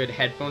have good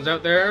headphones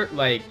out there,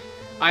 like,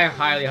 I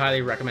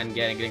highly recommend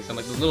getting some,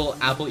 like, the little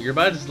Apple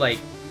earbuds. Like,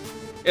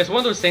 it's one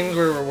of those things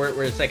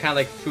where it's, like, kind of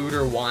like food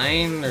or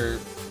wine,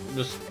 or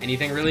just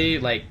anything, really.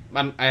 Like,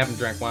 I haven't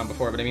drank wine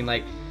before, but I mean,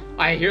 like,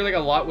 I hear, like, a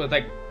lot with,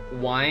 like,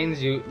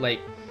 wines, you, like,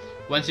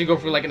 once you go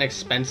for, like, an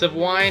expensive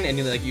wine, and,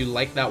 you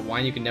like that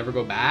wine, you can never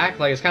go back.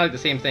 Like, it's kind of like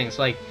the same thing.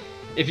 So, like,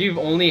 if you've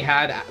only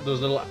had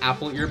those little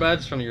Apple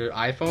earbuds from your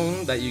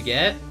iPhone that you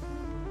get,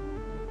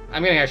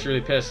 I'm getting actually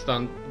really pissed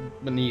on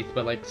beneath,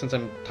 but like since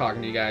I'm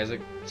talking to you guys,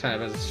 it kind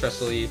of as a stress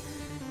relief.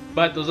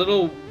 But those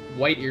little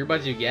white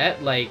earbuds you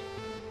get, like,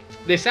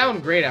 they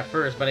sound great at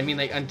first, but I mean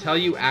like until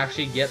you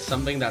actually get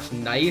something that's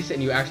nice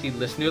and you actually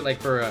listen to it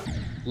like for a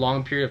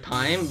long period of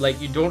time,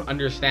 like you don't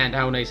understand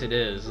how nice it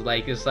is.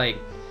 Like it's like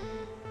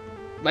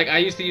I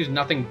used to use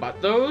nothing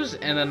but those,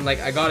 and then like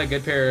I got a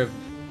good pair of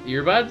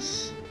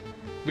earbuds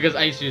because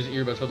I used to use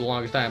earbuds for the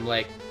longest time.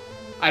 Like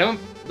I'm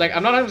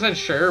not 100%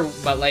 sure,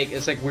 but like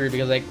it's like weird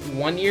because like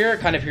one ear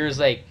kind of hears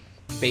like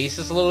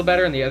basses a little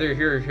better, and the other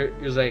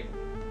hears like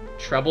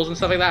trebles and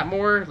stuff like that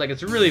more. Like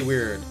it's really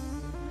weird.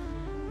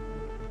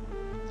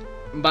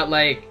 But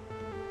like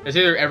it's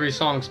either every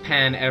song's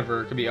pan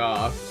ever could be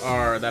off,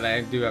 or that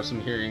I do have some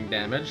hearing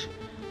damage.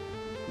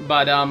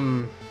 But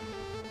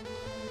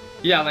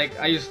yeah, like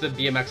I used to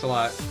BMX a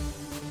lot,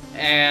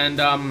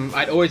 and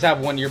I'd always have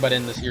one earbud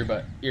in this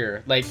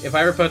ear. Like if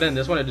I ever put in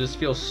this one, it just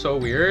feels so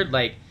weird.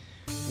 Like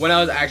when I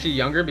was actually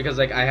younger, because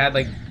like I had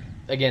like,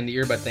 again, the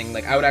earbud thing,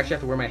 like I would actually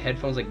have to wear my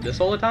headphones like this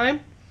all the time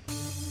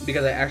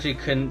because I actually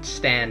couldn't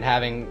stand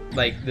having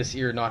like this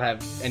ear not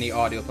have any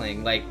audio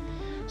playing. Like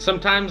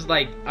sometimes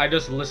like I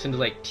just listen to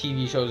like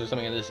TV shows or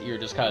something in this ear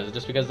just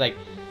because like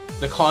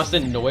the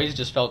constant noise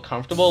just felt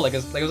comfortable. Like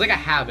it was like a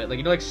habit. Like,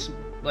 you know,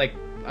 like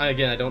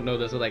again, I don't know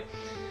this, but like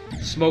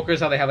smokers,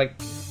 how they have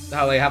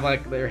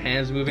like their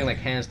hands moving like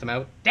hands to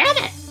mouth. Damn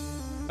it!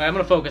 Alright, I'm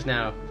gonna focus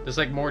now. There's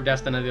like more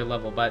deaths than other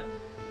level, but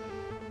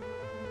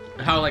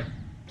how, like,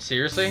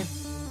 seriously?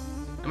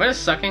 Am I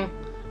just sucking?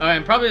 Alright,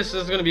 and probably this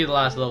is gonna be the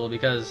last level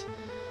because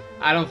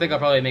I don't think I'll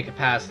probably make it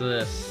past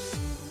this.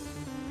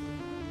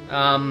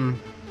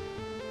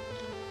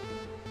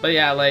 But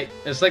yeah, like,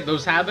 it's like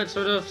those habits,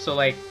 sort of. So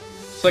like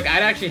I'd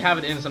actually have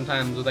it in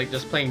sometimes with like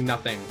just playing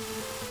nothing.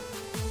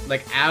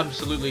 Like,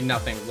 absolutely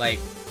nothing. Like,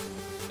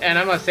 and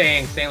I'm not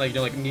saying like, you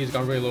know, like music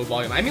on really low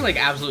volume. I mean like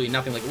absolutely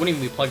nothing. Like, it wouldn't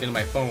even be plugged into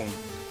my phone.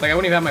 Like, I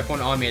wouldn't even have my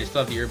phone on me, I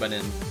still have the earbud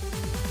in.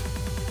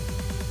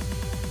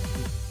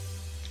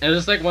 And it's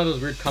just like one of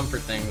those weird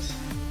comfort things.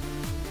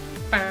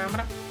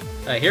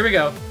 Alright, here we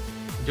go.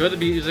 Enjoy the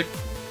music.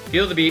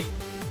 Feel the beat.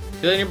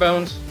 Feel it in your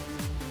bones.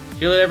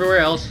 Feel it everywhere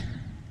else.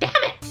 Damn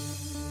it!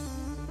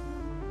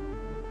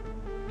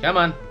 Come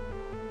on.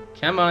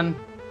 Come on.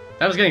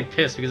 I was getting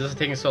pissed because this is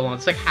taking so long.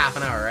 It's like half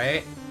an hour,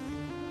 right?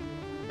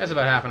 That's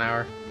about half an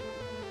hour.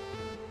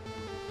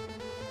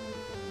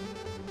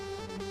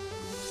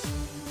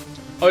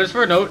 Oh, just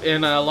for a note,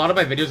 in a lot of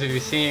my videos, if you're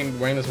seeing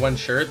wearing this one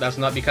shirt, that's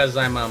not because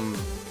I'm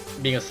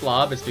being a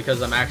slob. It's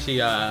because I'm actually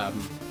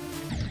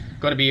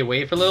going to be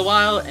away for a little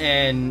while,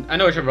 and I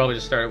know I should probably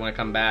just start it when I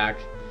come back,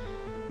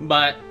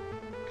 but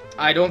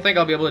I don't think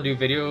I'll be able to do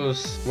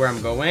videos where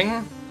I'm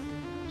going.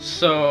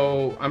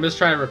 So I'm just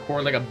trying to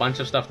record like a bunch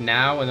of stuff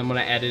now, and then when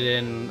I edit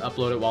it and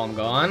upload it while I'm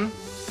gone.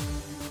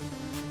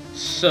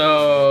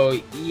 So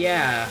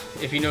yeah,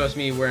 if you notice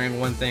me wearing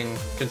one thing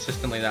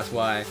consistently, that's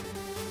why.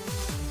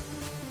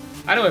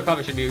 I know I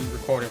probably should be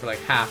recording for like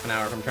half an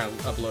hour if I'm trying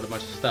to upload a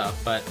bunch of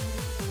stuff, but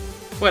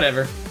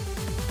whatever.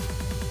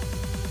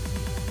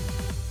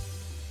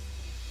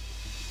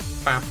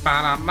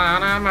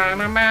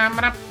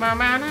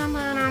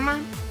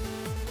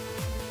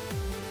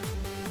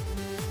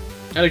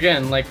 And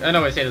again, like, I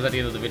know I say this at the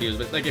end of the videos,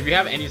 but like, if you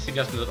have any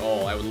suggestions at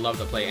all, I would love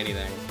to play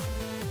anything.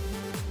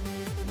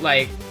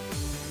 Like,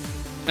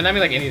 and I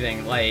mean like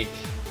anything, like,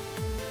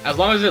 as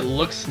long as it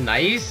looks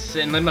nice,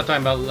 and I'm not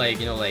talking about like,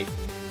 you know, like,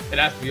 it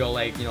has to be all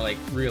like, you know, like,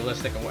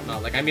 realistic and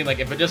whatnot. Like, I mean, like,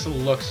 if it just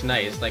looks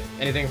nice, like,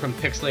 anything from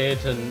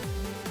pixelated to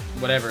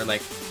whatever,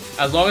 like,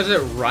 as long as it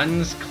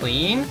runs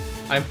clean,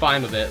 I'm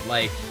fine with it.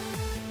 Like,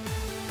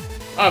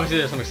 obviously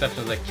there's some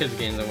exceptions, like kids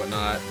games and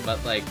whatnot,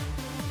 but like,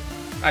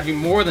 I'd be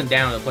more than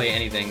down to play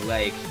anything.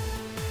 Like,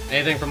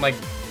 anything from like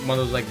one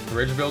of those like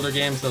bridge builder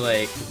games to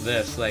like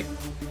this, like,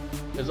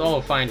 it's all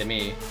fine to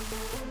me.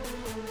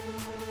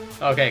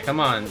 Okay, come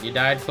on, you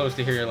died close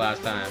to here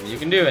last time. You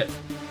can do it.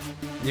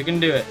 You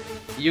can do it.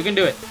 You can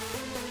do it.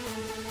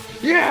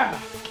 Yeah!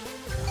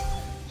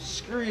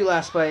 Screw you,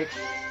 last spike.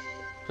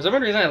 For some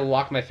reason I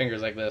lock my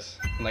fingers like this.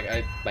 And like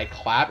I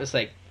clap, it's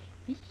like,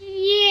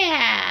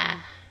 yeah!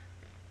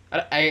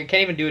 I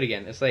can't even do it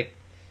again. It's like,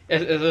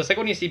 it's like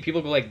when you see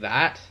people go like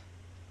that.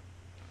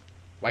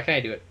 Why can't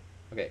I do it?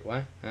 Okay,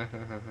 what?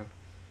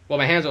 Well,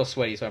 my hands are all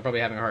sweaty, so I'm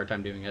probably having a hard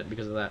time doing it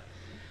because of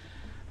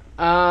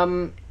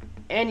that.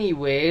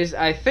 Anyways,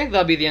 I think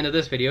that'll be the end of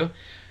this video.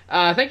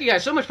 Thank you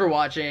guys so much for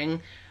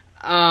watching.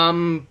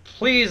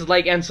 Please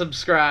like and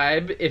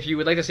subscribe if you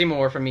would like to see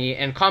more from me,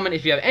 and comment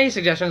if you have any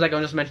suggestions like I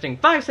was just mentioning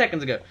 5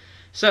 seconds ago.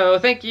 So,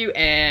 thank you,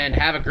 and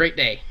have a great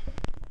day.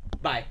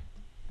 Bye.